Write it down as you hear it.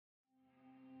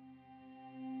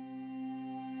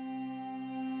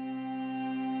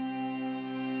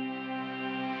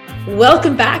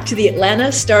Welcome back to the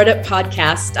Atlanta Startup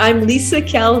Podcast. I'm Lisa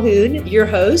Calhoun, your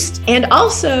host, and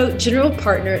also general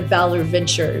partner at Valor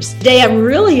Ventures. Today, I'm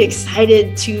really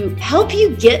excited to help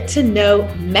you get to know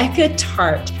Mecca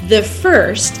Tart, the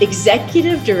first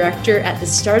executive director at the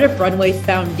Startup Runway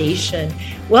Foundation.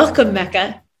 Welcome,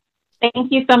 Mecca.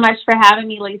 Thank you so much for having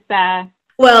me, Lisa.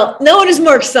 Well, no one is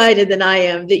more excited than I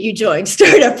am that you joined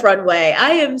Startup Runway.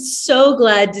 I am so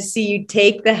glad to see you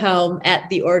take the helm at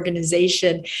the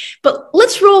organization. But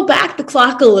let's roll back the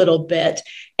clock a little bit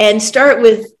and start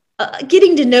with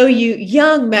getting to know you,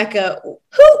 young Mecca.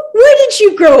 Where did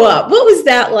you grow up? What was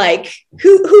that like?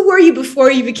 Who were you before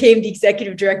you became the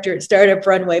executive director at Startup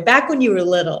Runway, back when you were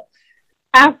little?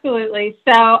 Absolutely.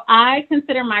 So I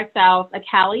consider myself a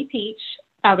Cali peach.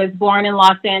 I was born in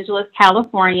Los Angeles,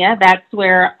 California. That's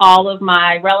where all of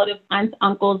my relatives, aunts,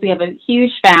 uncles, we have a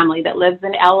huge family that lives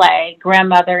in LA,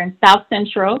 grandmother in South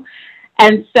Central.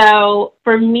 And so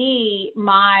for me,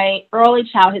 my early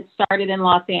childhood started in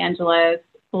Los Angeles,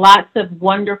 lots of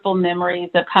wonderful memories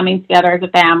of coming together as a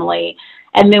family.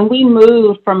 And then we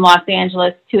moved from Los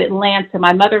Angeles to Atlanta.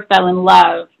 My mother fell in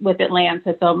love with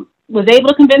Atlanta, so was able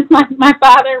to convince my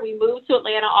father. We moved to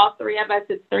Atlanta, all three of us.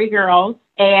 It's three girls.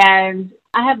 And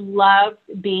I have loved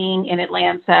being in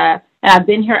Atlanta, and I've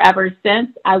been here ever since.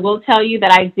 I will tell you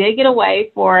that I did get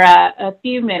away for a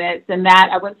few minutes, and that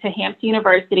I went to Hampton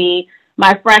University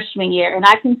my freshman year. And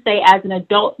I can say as an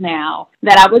adult now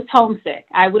that I was homesick.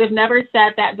 I would have never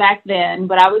said that back then,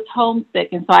 but I was homesick.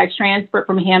 And so I transferred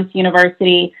from Hampton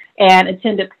University and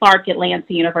attended Clark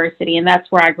Atlanta University. And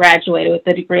that's where I graduated with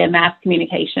a degree in mass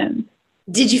communications.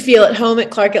 Did you feel at home at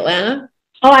Clark Atlanta?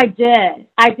 Oh, I did.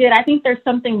 I think there's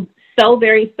something so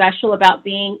very special about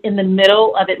being in the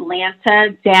middle of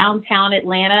Atlanta, downtown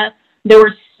Atlanta. There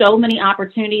were so many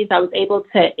opportunities. I was able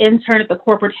to intern at the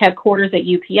corporate headquarters at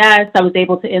UPS. I was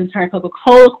able to intern at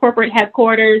Coca-Cola corporate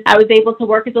headquarters. I was able to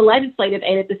work as a legislative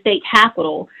aide at the state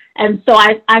capitol. And so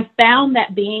I found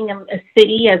that being in a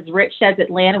city as rich as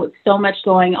Atlanta with so much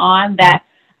going on, that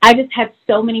I just had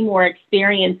so many more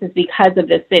experiences because of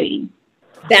the city.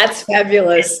 That's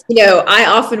fabulous. You know, I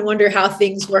often wonder how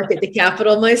things work at the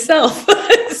Capitol myself.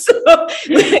 So,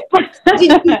 did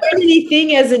you learn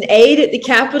anything as an aide at the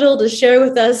Capitol to share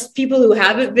with us, people who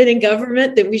haven't been in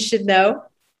government, that we should know?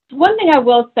 One thing I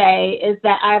will say is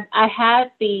that I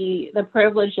had the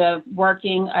privilege of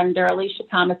working under Alicia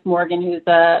Thomas Morgan, who's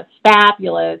a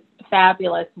fabulous,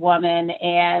 fabulous woman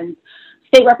and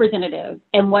state representative.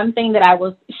 And one thing that I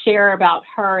will share about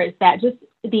her is that just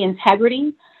the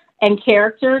integrity and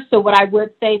character. So what I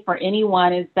would say for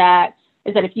anyone is that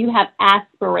if you have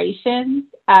aspirations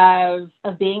of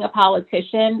being a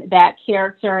politician, that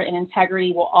character and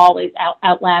integrity will always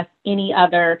outlast any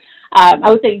other, I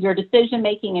would say, your decision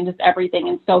making and just everything.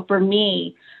 And so for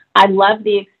me, I love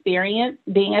the experience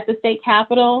being at the state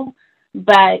capitol,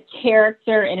 but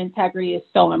character and integrity is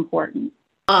so important.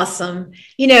 Awesome.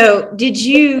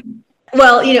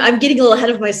 I'm getting a little ahead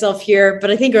of myself here, but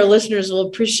I think our listeners will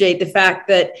appreciate the fact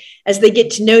that as they get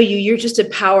to know you, you're just a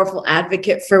powerful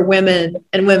advocate for women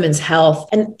and women's health.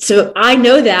 And so I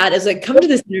know that as I come to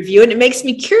this interview, and it makes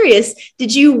me curious,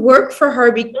 did you work for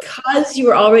her because you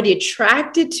were already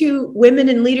attracted to women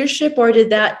in leadership, or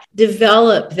did that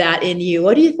develop that in you?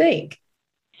 What do you think?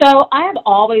 So I have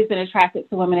always been attracted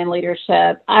to women in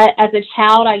leadership. As a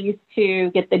child, I used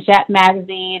to get the Jet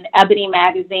magazine, Ebony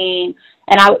magazine,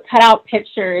 and I would cut out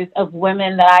pictures of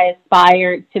women that I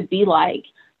aspired to be like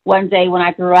one day when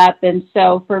I grew up. And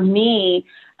so for me,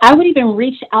 I would even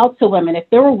reach out to women. If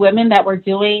there were women that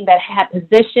had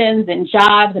positions and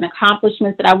jobs and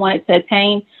accomplishments that I wanted to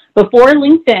attain before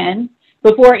LinkedIn,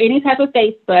 before any type of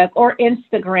Facebook or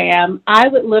Instagram, I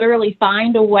would literally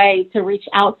find a way to reach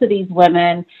out to these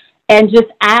women and just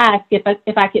ask if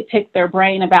I could pick their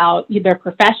brain about their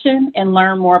profession and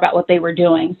learn more about what they were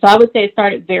doing. So I would say it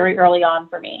started very early on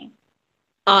for me.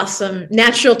 Awesome.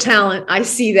 Natural talent. I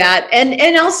see that.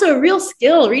 And also a real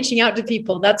skill, reaching out to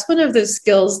people. That's one of those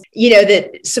skills,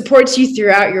 that supports you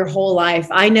throughout your whole life.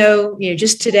 I know,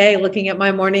 just today, looking at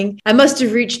my morning, I must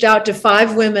have reached out to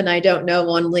 5 women I don't know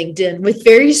on LinkedIn with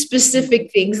very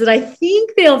specific things that I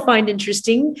think they'll find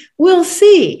interesting. We'll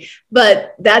see.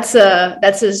 But that's a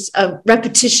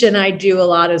repetition I do a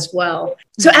lot as well.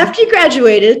 So after you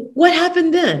graduated, what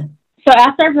happened then? So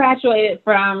after I graduated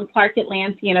from Clark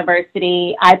Atlanta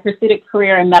University, I pursued a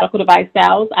career in medical device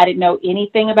sales. I didn't know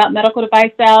anything about medical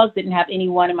device sales, didn't have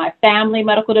anyone in my family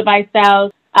medical device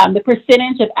sales. The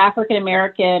percentage of African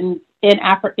Americans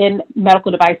in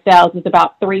medical device sales is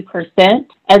about 3%.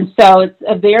 And so it's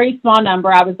a very small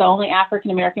number. I was the only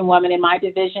African-American woman in my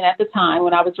division at the time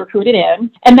when I was recruited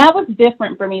in. And that was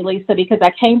different for me, Lisa, because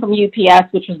I came from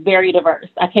UPS, which was very diverse.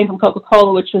 I came from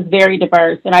Coca-Cola, which was very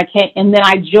diverse. And then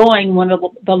I joined one of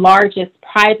the largest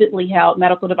privately held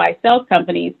medical device sales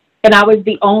companies. And I was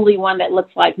the only one that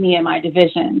looked like me in my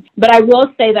division. But I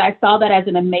will say that I saw that as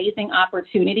an amazing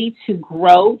opportunity to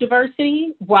grow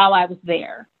diversity while I was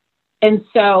there. And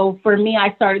so for me,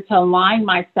 I started to align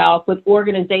myself with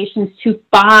organizations to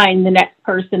find the next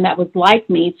person that was like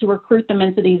me, to recruit them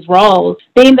into these roles,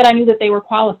 being that I knew that they were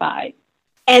qualified.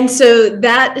 And so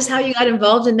that is how you got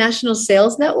involved in National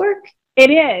Sales Network?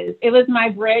 It is. It was my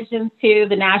bridge into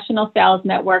the National Sales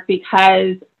Network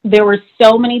because there were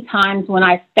so many times when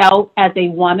I felt as a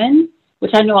woman,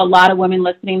 which I know a lot of women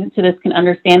listening to this can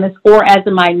understand this, or as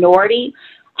a minority,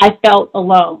 I felt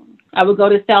alone. I would go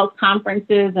to sales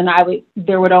conferences and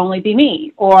there would only be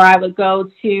me, or I would go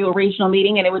to a regional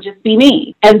meeting and it would just be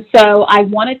me. And so I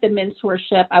wanted the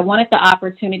mentorship. I wanted the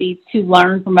opportunity to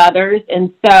learn from others.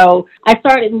 And so I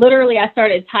started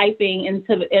typing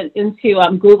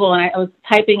into Google, and I was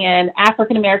typing in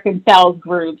African-American sales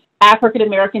groups,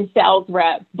 African-American sales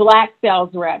reps, Black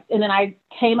sales reps. And then I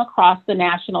came across the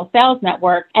National Sales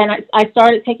Network, and I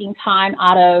started taking time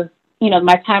out of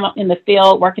my time in the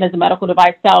field, working as a medical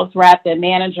device sales rep and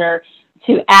manager,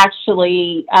 to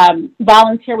actually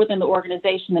volunteer within the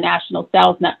organization, the National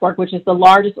Sales Network, which is the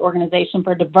largest organization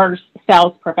for diverse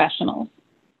sales professionals.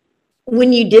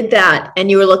 When you did that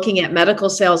and you were looking at medical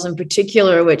sales in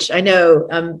particular, which I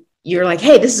know you're like,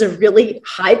 hey, this is a really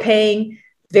high paying,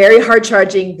 very hard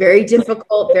charging, very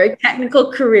difficult, very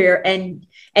technical career. And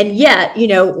yet,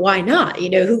 why not?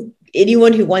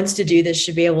 Anyone who wants to do this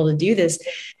should be able to do this.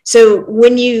 So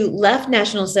when you left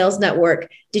National Sales Network,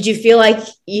 did you feel like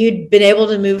you'd been able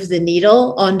to move the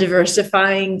needle on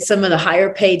diversifying some of the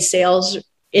higher paid sales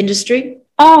industry?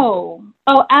 Oh,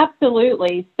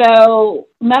 absolutely. So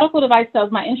medical device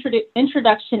sales, my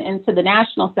introduction into the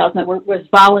National Sales Network was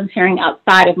volunteering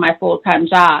outside of my full-time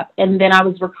job. And then I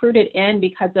was recruited in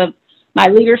because of my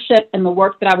leadership and the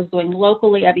work that I was doing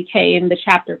locally. I became the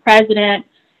chapter president.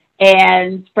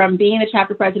 And from being the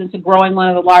chapter president to growing one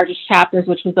of the largest chapters,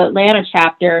 which was the Atlanta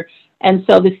chapter. And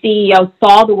so the CEO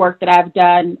saw the work that I've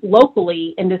done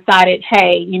locally and decided,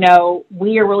 hey,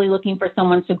 we are really looking for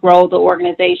someone to grow the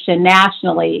organization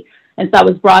nationally. And so I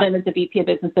was brought in as the VP of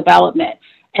Business Development.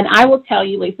 And I will tell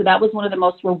you, Lisa, that was one of the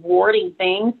most rewarding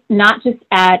things, not just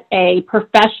at a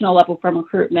professional level from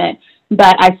recruitment,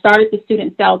 but I started the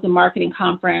Student Sales and Marketing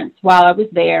Conference while I was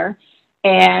there.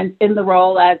 And in the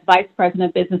role as Vice President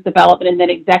of Business Development and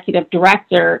then Executive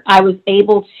Director, I was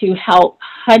able to help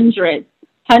hundreds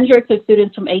of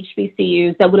students from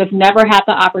HBCUs that would have never had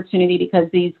the opportunity, because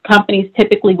these companies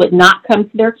typically would not come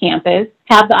to their campus,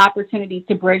 have the opportunity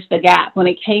to bridge the gap when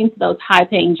it came to those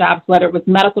high-paying jobs, whether it was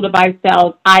medical device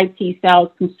sales, IT sales,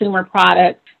 consumer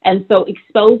products. And so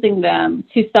exposing them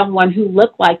to someone who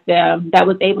looked like them that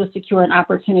was able to secure an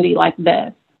opportunity like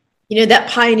this. That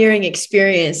pioneering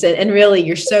experience, and really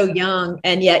you're so young,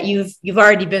 and yet you've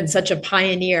already been such a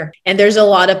pioneer, and there's a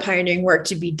lot of pioneering work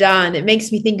to be done. It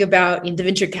makes me think about the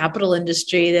venture capital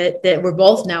industry that we're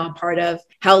both now a part of,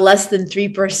 how less than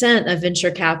 3% of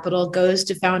venture capital goes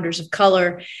to founders of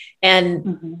color,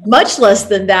 and much less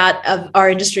than that of our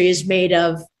industry is made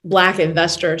of Black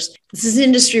investors. This is an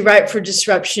industry ripe for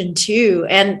disruption too.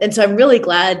 And so I'm really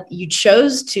glad you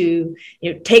chose to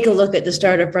take a look at the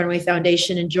Startup Runway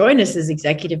Foundation and join us as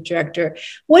executive director.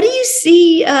 What do you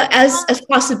see as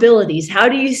possibilities? How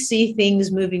do you see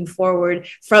things moving forward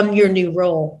from your new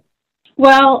role?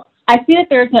 Well, I see that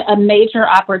there's a major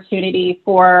opportunity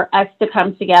for us to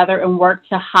come together and work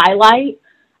to highlight.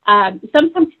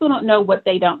 Sometimes people don't know what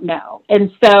they don't know.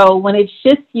 And so when it's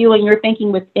just you and you're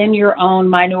thinking within your own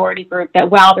minority group that,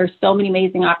 wow, there's so many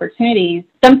amazing opportunities,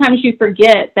 sometimes you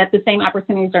forget that the same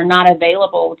opportunities are not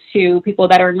available to people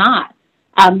that are not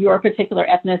your particular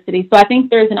ethnicity. So I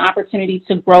think there's an opportunity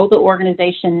to grow the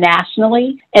organization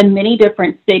nationally in many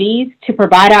different cities to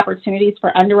provide opportunities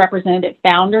for underrepresented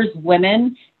founders,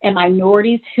 women, and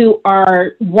minorities who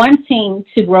are wanting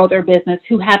to grow their business,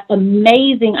 who have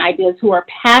amazing ideas, who are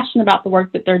passionate about the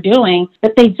work that they're doing,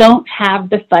 but they don't have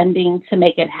the funding to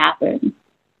make it happen.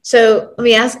 So let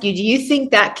me ask you, do you think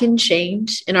that can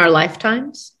change in our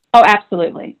lifetimes? Oh,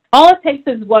 absolutely. All it takes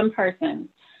is one person.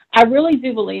 I really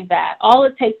do believe that. All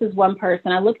it takes is one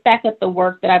person. I look back at the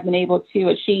work that I've been able to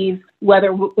achieve, whether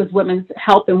it was women's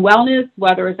health and wellness,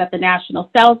 whether it's at the National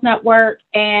Sales Network,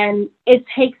 and it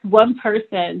takes one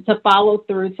person to follow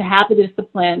through, to have the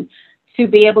discipline, to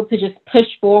be able to just push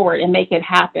forward and make it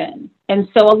happen. And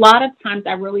so a lot of times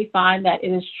I really find that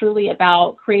it is truly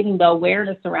about creating the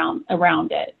awareness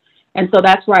around it. And so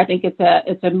that's where I think it's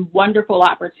a wonderful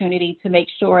opportunity to make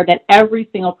sure that every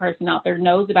single person out there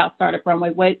knows about Startup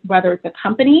Runway, whether it's a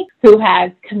company who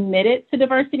has committed to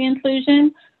diversity and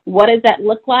inclusion. What does that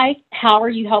look like? How are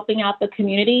you helping out the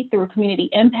community through community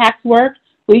impact work?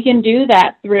 We can do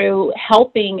that through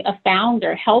helping a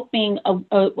founder, helping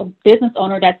a business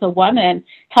owner that's a woman,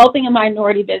 helping a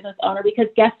minority business owner, because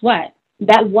guess what?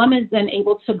 That woman's then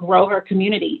able to grow her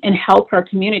community and help her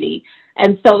community.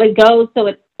 And so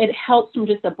it helps from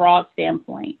just a broad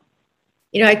standpoint.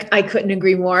 You know, I couldn't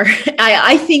agree more.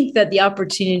 I think that the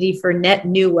opportunity for net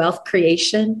new wealth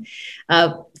creation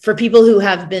for people who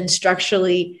have been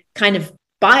structurally kind of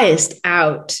biased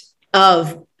out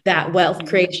of that wealth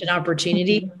creation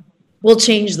opportunity will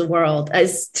change the world.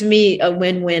 As to me, a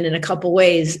win-win in a couple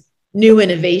ways. New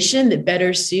innovation that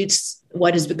better suits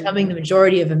what is becoming the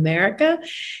majority of America.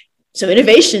 So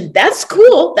innovation, that's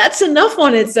cool. That's enough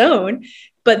on its own.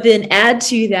 But then add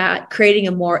to that, creating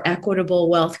a more equitable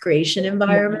wealth creation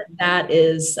environment.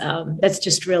 That's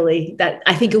just really, that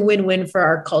I think, a win-win for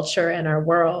our culture and our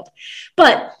world.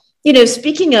 But, you know,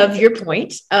 speaking of your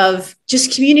point of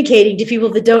just communicating to people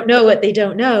that don't know what they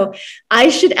don't know, I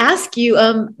should ask you,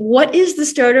 what is the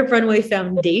Startup Runway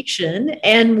Foundation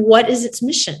and what is its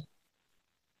mission?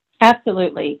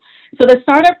 Absolutely. So the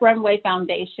Startup Runway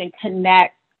Foundation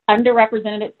connects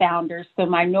underrepresented founders, so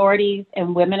minorities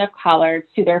and women of color,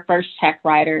 to their first check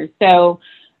writers. So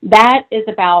that is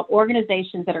about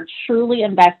organizations that are truly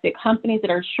invested, companies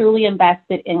that are truly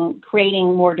invested in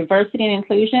creating more diversity and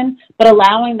inclusion, but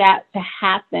allowing that to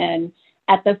happen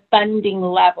at the funding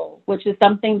level, which is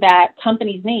something that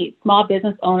companies need, small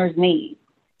business owners need.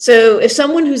 So if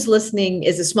someone who's listening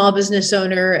is a small business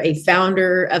owner, a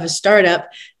founder of a startup,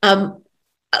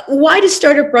 why does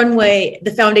Startup Runway,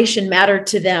 the foundation, matter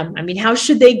to them? I mean, how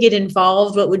should they get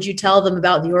involved? What would you tell them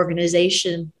about the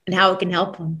organization and how it can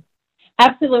help them?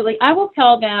 Absolutely. I will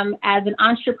tell them as an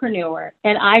entrepreneur,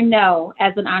 and I know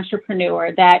as an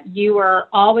entrepreneur that you are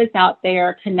always out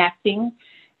there connecting.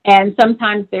 And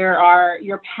sometimes you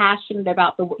are passionate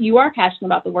about the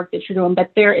work that you're doing,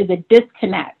 but there is a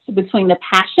disconnect between the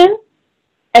passion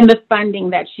and the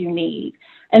funding that you need.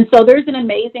 And so there's an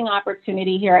amazing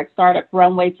opportunity here at Startup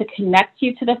Runway to connect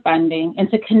you to the funding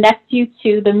and to connect you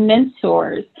to the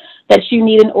mentors that you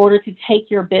need in order to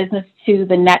take your business to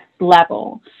the next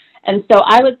level. And so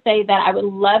I would say that I would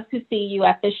love to see you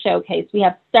at this showcase. We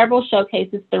have several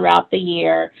showcases throughout the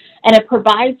year, and it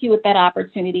provides you with that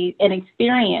opportunity and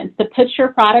experience to put your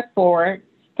product forward,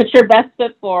 put your best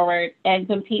foot forward, and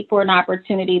compete for an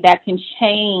opportunity that can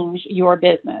change your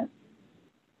business.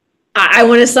 I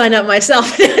want to sign up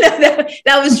myself.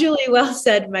 That was really well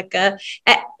said, Mecca.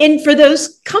 And for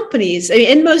those companies, I mean,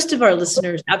 and most of our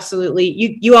listeners,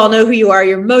 absolutely, you all know who you are.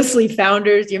 You're mostly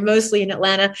founders. You're mostly in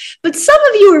Atlanta. But some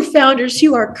of you are founders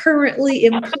who are currently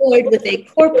employed with a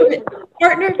corporate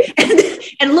partner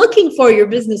and looking for your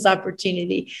business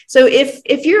opportunity. So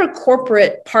if you're a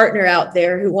corporate partner out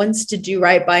there who wants to do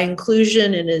right by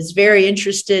inclusion and is very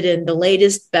interested in the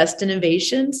latest, best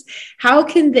innovations, how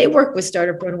can they work with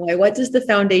Startup Runway? What does the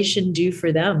foundation do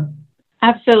for them?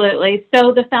 Absolutely.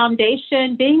 So the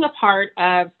foundation, being a part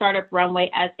of Startup Runway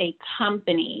as a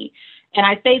company, and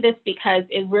I say this because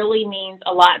it really means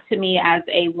a lot to me as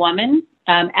a woman,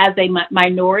 as a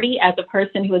minority, as a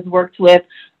person who has worked with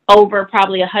over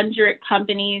probably 100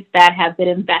 companies that have been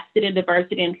invested in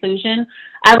diversity and inclusion.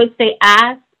 I would say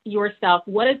ask yourself,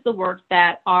 what is the work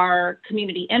that our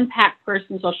community impact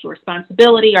person, social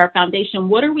responsibility, our foundation,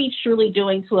 what are we truly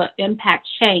doing to impact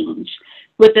change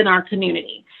within our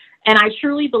community? And I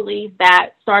truly believe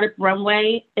that Startup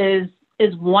Runway is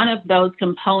one of those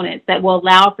components that will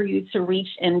allow for you to reach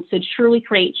and to truly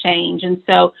create change. And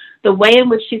so the way in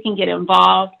which you can get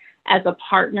involved as a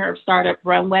partner of Startup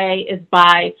Runway is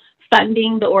by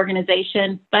funding the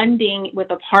organization, funding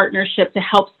with a partnership to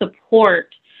help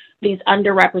support these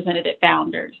underrepresented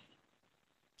founders.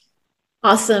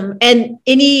 Awesome. And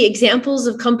any examples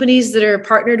of companies that are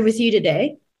partnered with you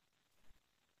today?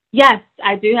 Yes,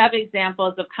 I do have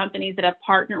examples of companies that have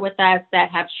partnered with us that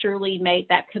have truly made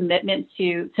that commitment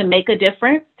to make a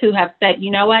difference, to have said, you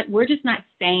know what, we're just not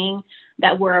saying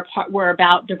that we're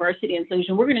about diversity and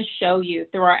inclusion. We're going to show you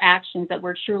through our actions that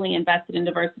we're truly invested in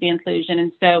diversity and inclusion.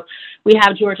 And so we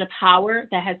have Georgia Power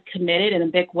that has committed in a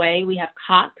big way. We have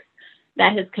Cox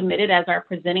that has committed as our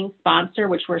presenting sponsor,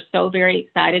 which we're so very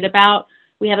excited about.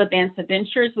 We have Avanza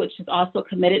Ventures, which is also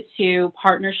committed to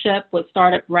partnership with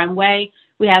Startup Runway.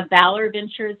 We have Valor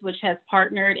Ventures, which has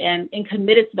partnered and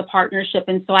committed to the partnership.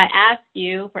 And so I ask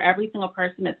you, for every single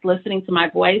person that's listening to my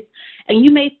voice, and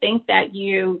you may think that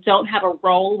you don't have a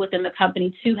role within the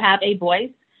company to have a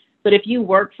voice, but if you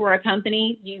work for a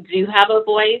company, you do have a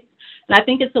voice. And I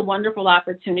think it's a wonderful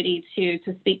opportunity to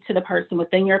speak to the person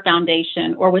within your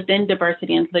foundation or within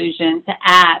diversity inclusion to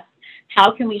ask, how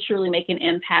can we truly make an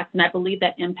impact? And I believe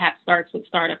that impact starts with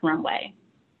Startup Runway.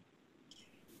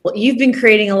 Well, you've been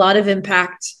creating a lot of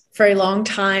impact for a long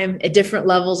time at different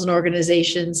levels and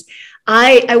organizations.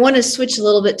 I want to switch a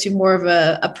little bit to more of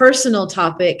a personal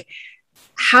topic.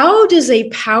 How does a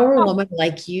power woman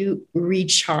like you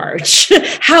recharge?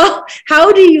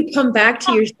 How do you come back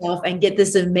to yourself and get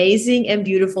this amazing and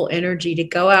beautiful energy to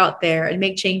go out there and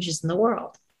make changes in the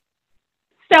world?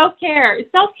 Self-care.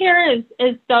 Self-care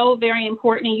is so very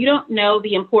important. And you don't know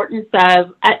the importance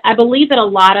of, I believe that a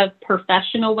lot of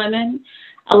professional women,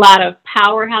 a lot of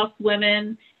powerhouse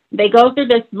women, they go through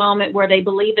this moment where they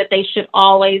believe that they should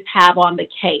always have on the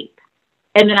cape.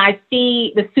 And then I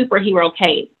see the superhero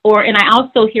cape. And I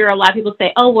also hear a lot of people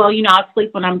say, oh, well, I'll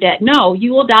sleep when I'm dead. No,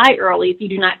 you will die early if you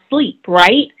do not sleep,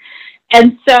 right?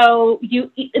 And so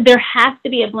there has to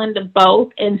be a blend of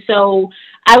both. And so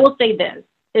I will say this,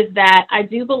 is that I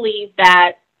do believe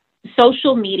that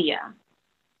social media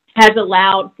has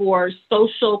allowed for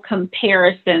social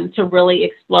comparison to really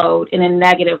explode in a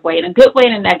negative way, in a good way,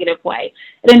 in a negative way.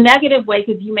 In a negative way,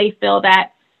 because you may feel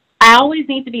that I always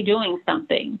need to be doing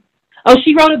something. Oh,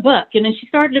 she wrote a book, and then she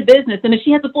started a business, and then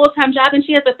she has a full-time job, and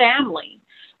she has a family.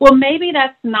 Well, maybe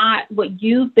that's not what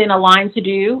you've been aligned to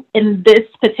do in this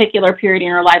particular period in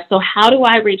your life. So how do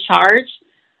I recharge?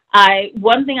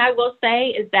 One thing I will say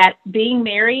is that being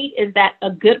married is that a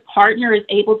good partner is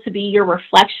able to be your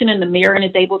reflection in the mirror and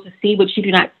is able to see what you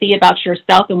do not see about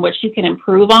yourself and what you can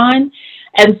improve on.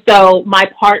 And so my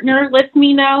partner lets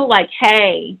me know, like,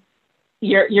 hey,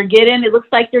 you're getting, it looks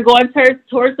like you're going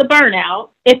towards the burnout,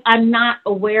 if I'm not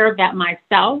aware of that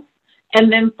myself. And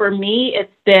then for me,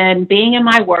 it's been being in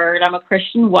my word. I'm a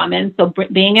Christian woman, so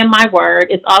being in my word.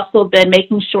 It's also been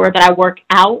making sure that I work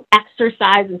out.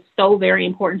 Exercise is so very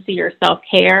important to your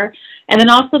self-care. And then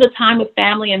also the time with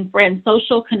family and friends.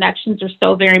 Social connections are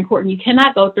so very important. You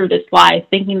cannot go through this life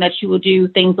thinking that you will do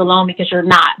things alone, because you're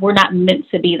not. We're not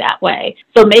meant to be that way.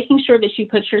 So making sure that you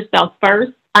put yourself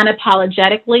first,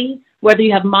 unapologetically, whether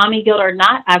you have mommy guilt or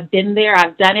not. I've been there.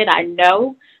 I've done it. I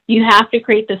know. You have to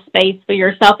create the space for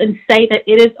yourself and say that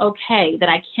it is okay, that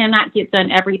I cannot get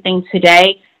done everything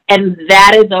today, and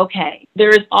that is okay. There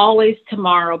is always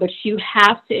tomorrow, but you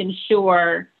have to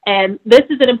ensure, and this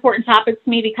is an important topic to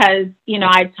me because,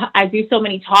 I do so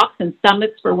many talks and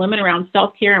summits for women around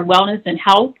self-care and wellness and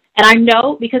health. And I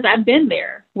know, because I've been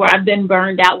there, where I've been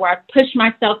burned out, where I've pushed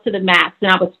myself to the max, and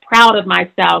I was proud of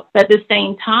myself. But at the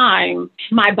same time,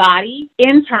 my body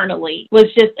internally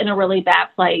was just in a really bad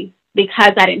place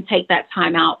because I didn't take that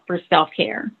time out for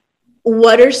self-care.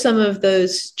 What are some of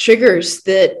those triggers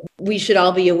that we should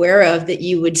all be aware of that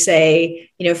you would say,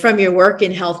 from your work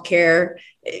in healthcare,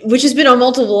 which has been on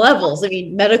multiple levels? I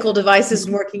mean, medical devices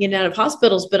and working in and out of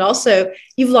hospitals, but also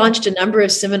you've launched a number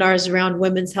of seminars around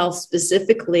women's health,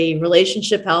 specifically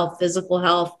relationship health, physical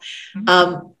health.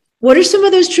 What are some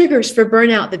of those triggers for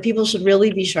burnout that people should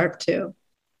really be sharp to?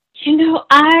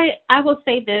 I will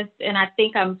say this, and I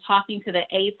think I'm talking to the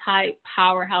A-type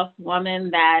powerhouse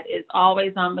woman that is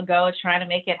always on the go trying to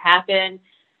make it happen,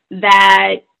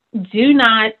 that do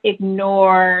not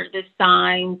ignore the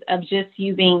signs of just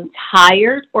you being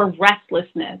tired or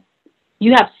restlessness.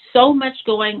 You have so much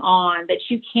going on that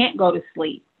you can't go to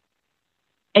sleep.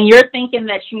 And you're thinking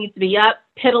that you need to be up,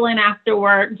 piddling after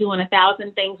work, doing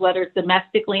 1,000 things, whether it's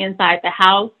domestically inside the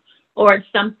house, or it's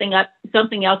something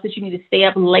else that you need to stay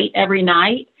up late every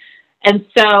night. And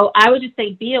so I would just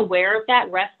say, be aware of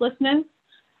that restlessness.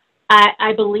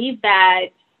 I believe that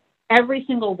every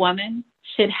single woman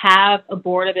should have a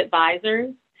board of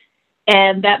advisors,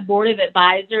 and that board of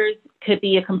advisors could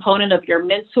be a component of your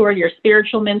mentor, your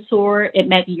spiritual mentor. It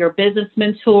may be your business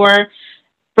mentor.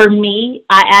 For me,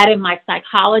 I added my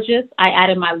psychologist. I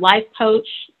added my life coach,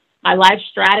 my life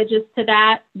strategist to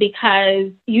that,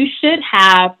 because you should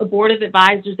have a board of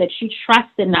advisors that you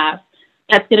trust enough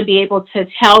that's going to be able to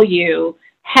tell you,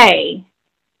 hey,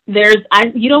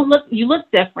 you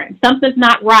look different. Something's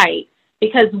not right.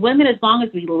 Because women, as long as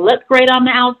we look great on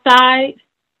the outside,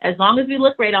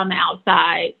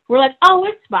 we're like, oh,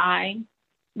 it's fine.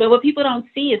 But what people don't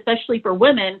see, especially for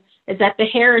women, is that the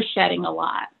hair is shedding a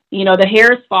lot. The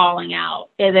hair is falling out.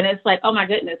 And then it's like, oh my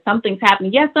goodness, something's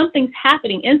happening. Yes, something's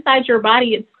happening. Inside your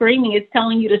body, it's screaming, it's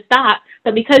telling you to stop.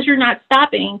 But because you're not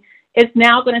stopping, it's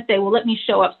now going to say, well, let me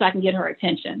show up so I can get her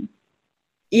attention.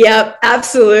 Yep,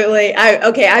 absolutely.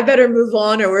 I better move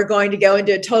on or we're going to go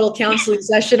into a total counseling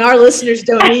session. Our listeners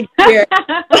don't need to hear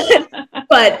it.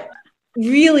 But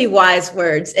really wise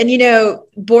words. And,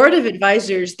 board of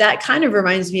advisors, that kind of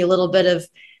reminds me a little bit of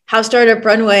how Startup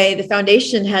Runway, the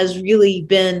foundation, has really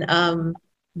been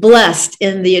blessed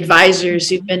in the advisors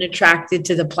who've been attracted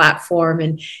to the platform.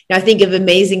 And I think of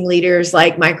amazing leaders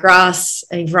like Mike Ross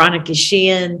and Veronica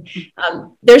Sheehan.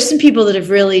 There's some people that have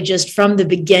really just from the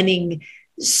beginning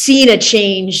seen a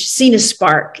change, seen a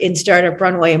spark in Startup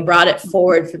Runway and brought it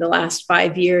forward for the last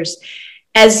 5 years.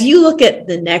 As you look at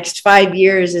the next 5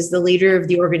 years as the leader of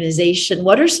the organization,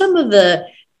 what are some of the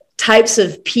types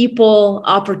of people,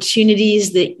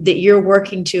 opportunities that you're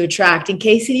working to attract, in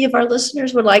case any of our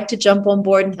listeners would like to jump on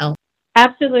board and help?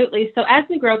 Absolutely. So as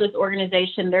we grow this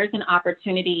organization, there's an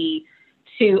opportunity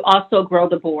to also grow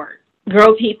the board,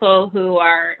 grow people who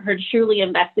are truly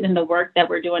invested in the work that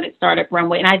we're doing at Startup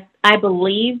Runway. And I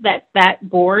believe that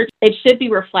board, it should be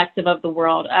reflective of the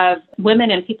world of women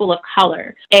and people of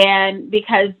color. And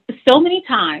because so many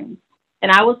times,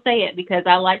 and I will say it because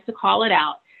I like to call it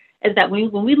out, is that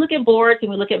when we look at boards,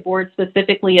 and we look at boards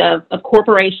specifically of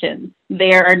corporations,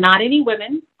 there are not any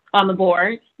women on the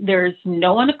board. There's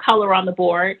no one of color on the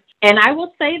board. And I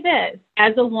will say this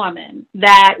as a woman,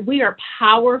 that we are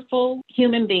powerful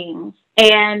human beings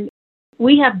and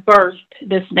we have birthed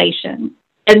this nation.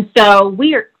 And so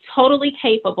we are totally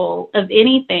capable of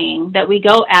anything that we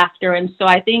go after. And so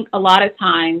I think a lot of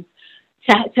times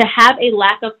to have a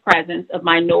lack of presence of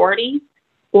minorities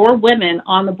or women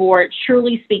on the board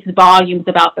truly speaks volumes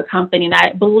about the company. And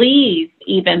I believe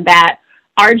even that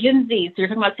our Gen Zs, you're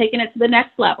talking about taking it to the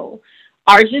next level,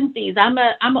 our Gen Zs, I'm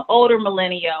an older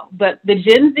millennial, but the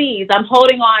Gen Zs, I'm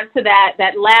holding on to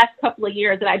that last couple of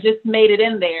years that I just made it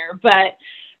in there. But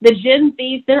the Gen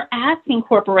Zs, they're asking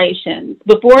corporations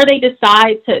before they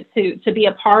decide to be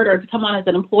a part or to come on as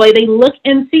an employee, they look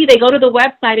and see, they go to the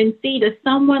website and see, does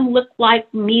someone look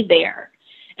like me there?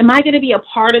 Am I going to be a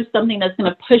part of something that's going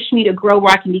to push me to grow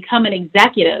where I can become an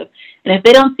executive? And if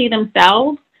they don't see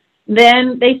themselves,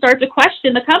 then they start to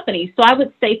question the company. So I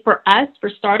would say for us, for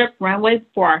Startup Runway,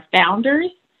 for our founders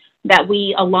that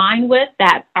we align with,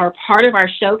 that are part of our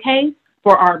showcase,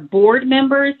 for our board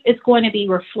members, it's going to be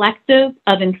reflective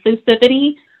of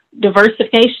inclusivity,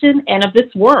 diversification, and of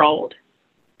this world.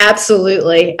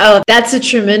 Absolutely. Oh, that's a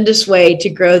tremendous way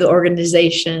to grow the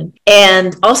organization.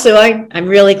 And also, I'm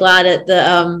really glad at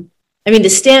the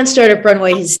stand Startup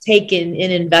Runway has taken in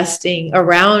investing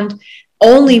around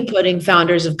only putting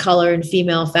founders of color and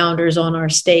female founders on our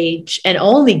stage and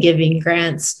only giving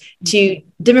grants to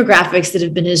demographics that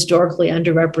have been historically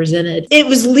underrepresented. It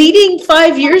was leading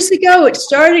 5 years ago. It's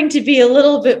starting to be a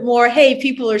little bit more, hey,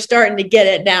 people are starting to get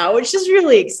it now, which is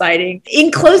really exciting.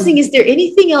 In closing, is there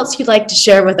anything else you'd like to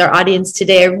share with our audience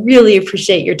today? I really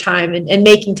appreciate your time and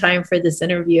making time for this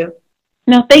interview.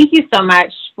 No, thank you so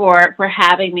much for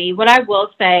having me. What I will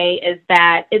say is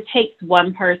that it takes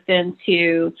one person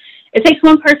to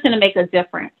make a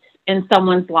difference in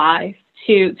someone's life,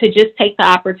 to just take the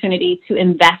opportunity to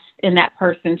invest in that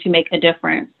person to make a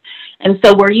difference. And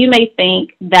so where you may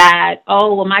think that,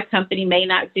 oh, well, my company may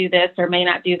not do this or may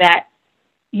not do that,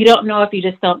 you don't know if you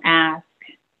just don't ask.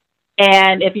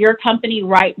 And if your company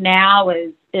right now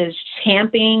is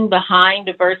championing behind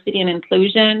diversity and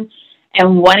inclusion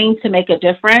and wanting to make a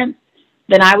difference,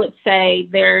 then I would say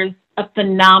there's a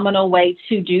phenomenal way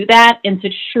to do that and to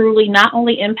truly not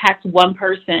only impact one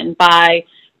person by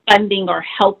funding or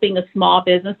helping a small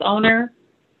business owner,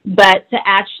 but to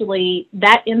actually,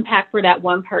 that impact for that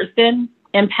one person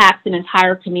impacts an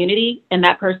entire community and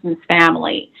that person's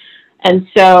family. And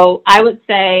so I would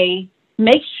say,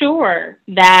 make sure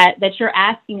that you're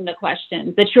asking the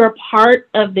questions, that you're a part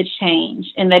of the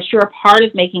change and that you're a part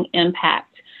of making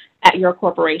impact at your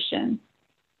corporation.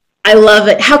 I love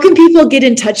it. How can people get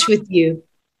in touch with you?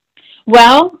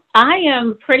 Well, I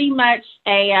am pretty much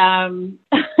an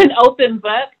open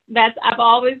book. I've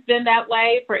always been that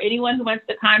way. For anyone who wants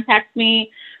to contact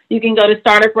me, you can go to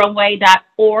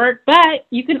startuprunway.org, but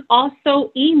you can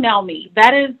also email me.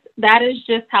 That is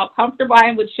just how comfortable I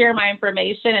am with share my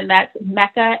information, and that's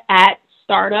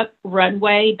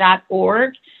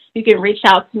mecca@startuprunway.org. You can reach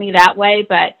out to me that way,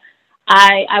 but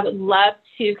I would love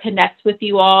to connect with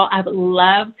you all. I would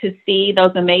love to see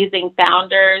those amazing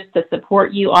founders, to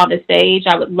support you on the stage.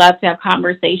 I would love to have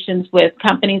conversations with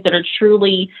companies that are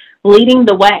truly leading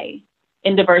the way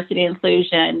in diversity and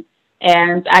inclusion.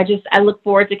 And I look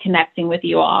forward to connecting with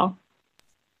you all.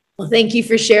 Well, thank you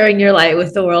for sharing your light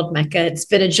with the world, Mecca. It's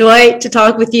been a joy to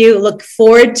talk with you. Look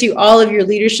forward to all of your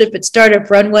leadership at Startup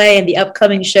Runway and the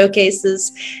upcoming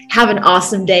showcases. Have an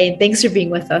awesome day, and thanks for being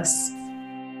with us.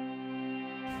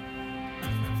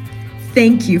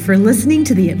 Thank you for listening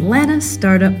to the Atlanta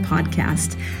Startup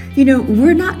Podcast. You know,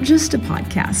 we're not just a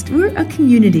podcast, we're a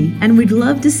community, and we'd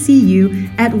love to see you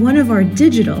at one of our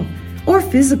digital or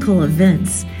physical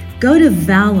events. Go to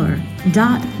valor.vc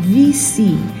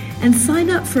and sign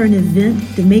up for an event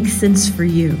that makes sense for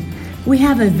you. We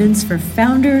have events for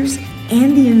founders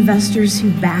and the investors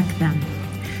who back them.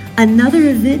 Another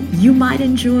event you might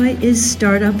enjoy is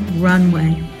Startup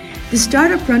Runway. The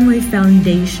Startup Runway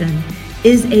Foundation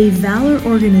is a Valor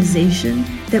organization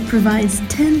that provides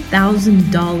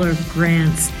 $10,000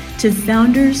 grants to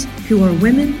founders who are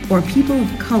women or people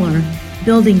of color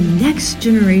building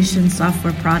next-generation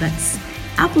software products.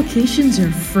 Applications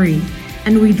are free,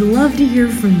 and we'd love to hear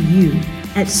from you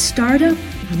at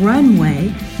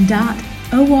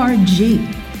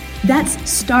startuprunway.org. That's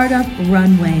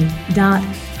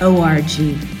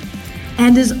startuprunway.org.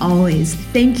 And as always,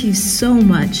 thank you so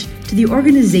much to the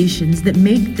organizations that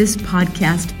make this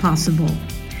podcast possible.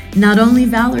 Not only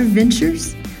Valor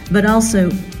Ventures, but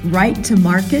also Right to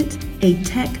Market, a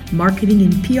tech marketing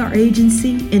and PR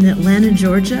agency in Atlanta,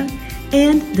 Georgia,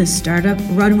 and the Startup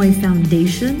Runway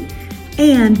Foundation,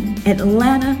 and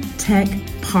Atlanta Tech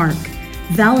Park,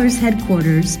 Valor's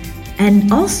headquarters,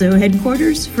 and also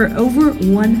headquarters for over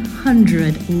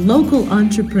 100 local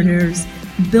entrepreneurs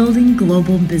building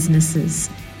global businesses.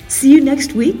 See you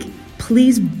next week.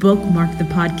 Please bookmark the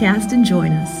podcast and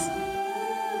join us.